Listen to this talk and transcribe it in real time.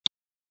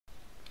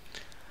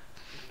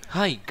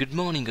Hi, good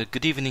morning or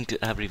good evening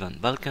to everyone.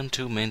 Welcome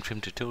to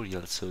Mainframe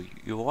tutorial. So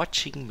you're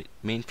watching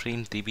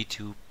Mainframe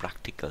DB2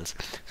 Practicals.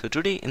 So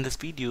today in this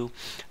video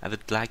I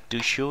would like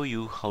to show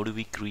you how do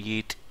we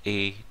create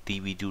a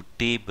DB2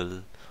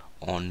 table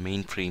on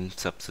mainframe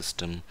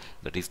subsystem,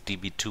 that is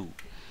DB2.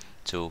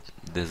 So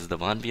this is the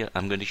one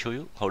I'm going to show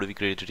you how do we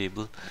create a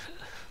table.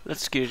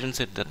 Let's create and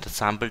set that the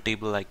sample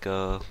table like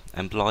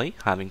employee,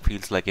 having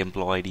fields like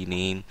employee ID,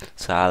 name,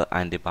 sal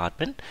and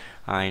department,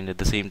 and at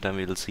the same time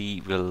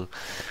we'll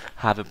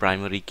have a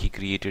primary key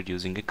created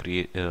using a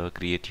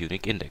create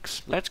unique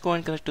index. Let's go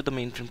and connect to the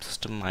mainframe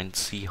system and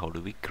see how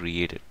do we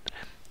create it.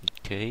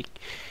 Okay,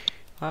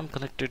 I'm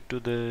connected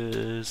to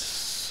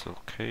this.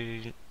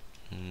 Okay,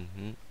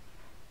 I'm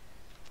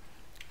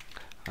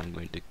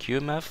going to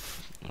QMF.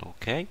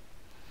 Okay,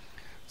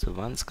 so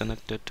once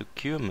connected to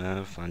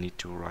QMF, I need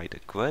to write a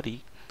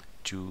query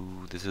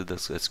to, this is the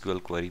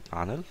SQL query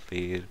panel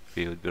where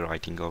we will be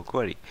writing our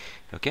query.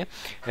 Okay,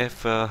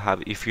 if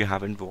you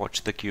haven't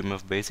watched the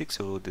QMF basics,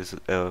 so this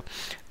I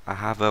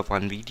have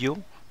one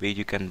video where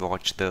you can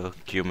watch the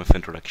QMF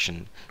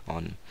introduction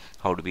on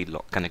how do we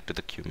connect to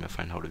the QMF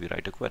and how do we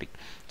write a query.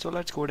 So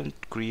let's go ahead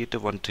and create a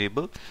one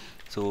table.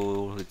 So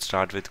let's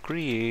start with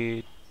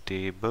create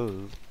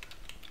table.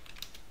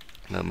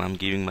 I'm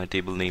giving my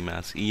table name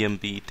as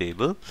EMP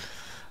table,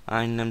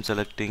 and I'm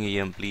selecting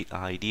EMP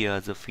ID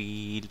as a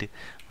field,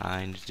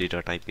 and its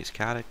data type is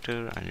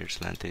character, and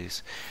its length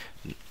is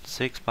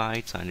 6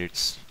 bytes, and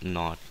it's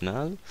not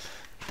null.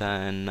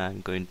 Then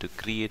I'm going to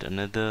create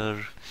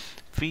another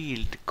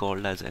field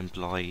called as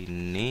employee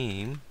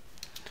name,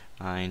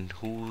 and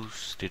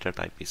whose data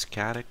type is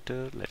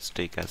character. Let's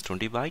take as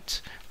 20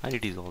 bytes, and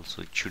it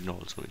should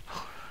also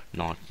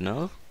not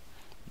null.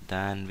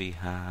 Then we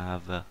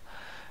have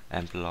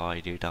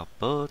employee date of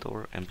birth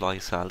or employee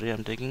salary.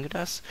 I'm taking it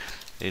as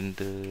in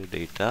the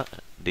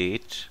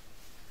date.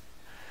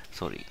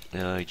 Sorry,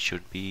 it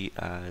should be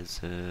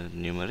as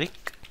numeric.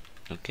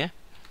 Okay,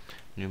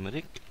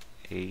 numeric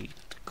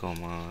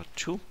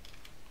 8,2.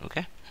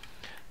 Okay,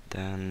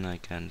 then I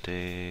can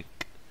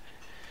take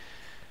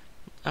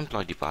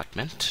employee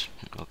department.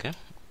 Okay,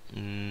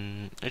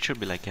 it should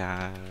be like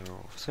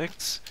arrow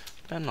 6,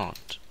 then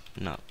not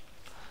no.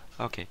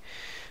 Okay,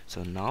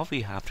 so now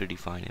we have to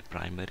define a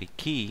primary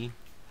key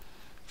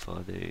for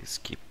this.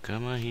 Keep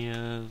comma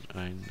here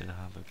and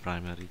have a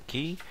primary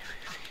key.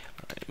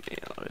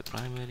 A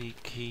primary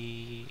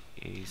key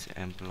is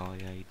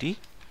employee ID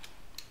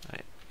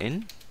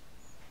in.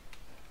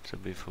 So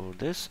before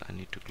this I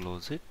need to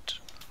close it,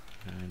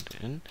 and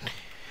in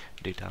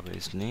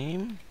database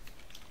name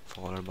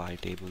followed by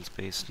table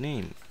space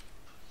name.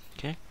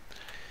 Okay,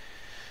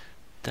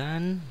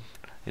 then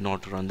in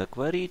order to run the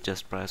query,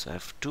 just press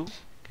F2.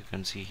 You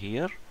can see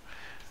here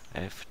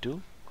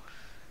F2.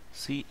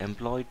 See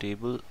employee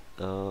table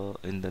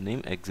in the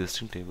name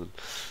existing table.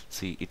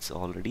 See, it's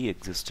already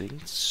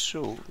existing,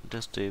 so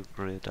just take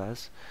it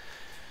as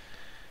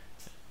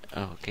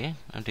okay.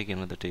 I'm taking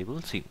another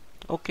table. See,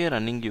 okay,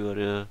 running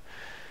your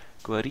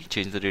query,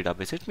 change the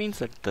database. It means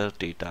that the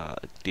data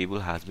table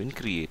has been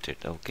created.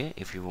 Okay,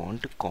 if you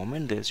want to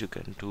comment this, you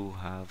can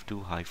have two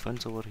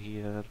hyphens over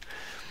here.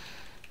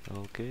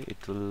 Okay,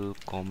 it will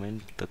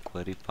comment the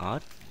query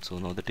part. So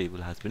now the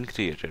table has been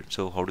created.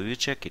 So how do you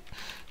check it?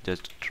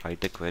 Just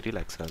write a query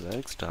like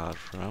select star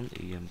from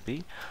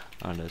emp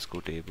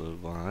underscore table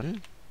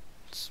 1,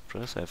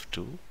 press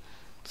F2.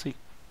 See,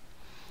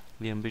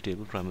 emp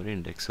table primary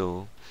index.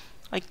 So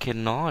I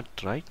cannot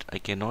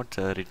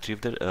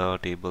retrieve the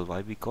table.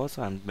 Why? Because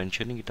I'm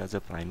mentioning it as a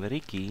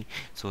primary key.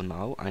 So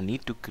now I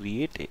need to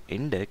create an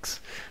index,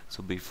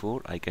 so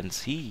before I can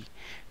see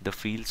the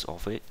fields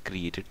of a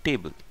created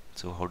table.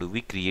 So how do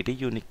we create a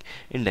unique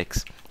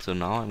index? So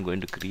now I'm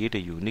going to create a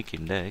unique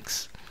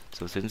index.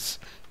 So since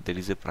there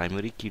is a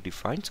primary key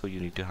defined, so you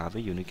need to have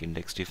a unique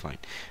index defined.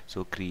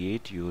 So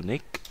create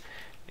unique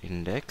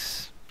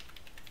index.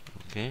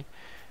 Okay,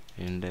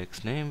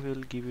 index name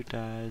we'll give it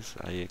as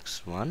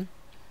ix1.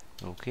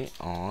 Okay,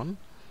 on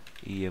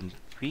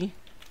emp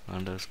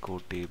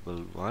underscore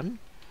table 1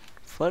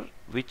 for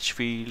which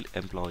field?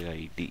 Employee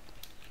ID.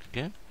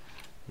 Okay,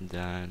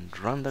 then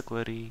run the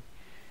query.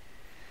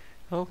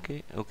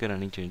 Okay,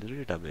 running change the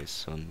database.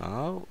 So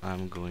now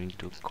I'm going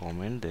to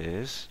comment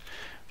this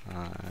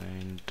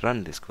and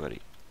run this query.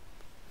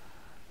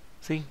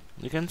 See,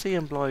 you can see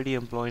employee ID,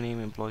 employee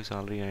name, employee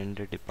salary, and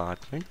the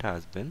department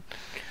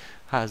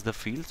has the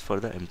fields for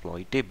the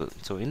employee table.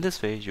 So in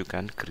this way you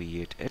can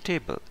create a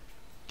table.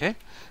 Okay,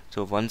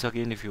 so once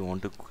again, if you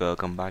want to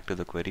come back to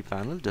the query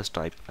panel, just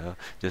press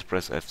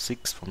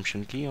F6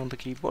 function key on the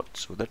keyboard,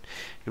 so that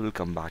you will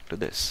come back to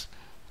this.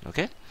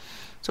 Okay,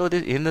 so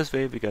in this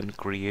way we can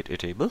create a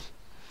table.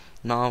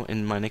 Now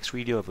in my next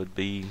video I would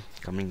be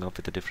coming up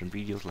with the different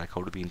videos like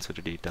how to be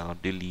insert data,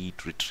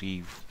 delete,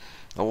 retrieve,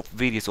 or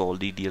various all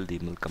DDL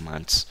DML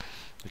commands.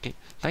 Okay,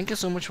 thank you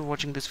so much for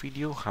watching this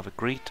video. Have a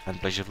great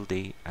and pleasurable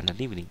day and an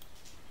evening.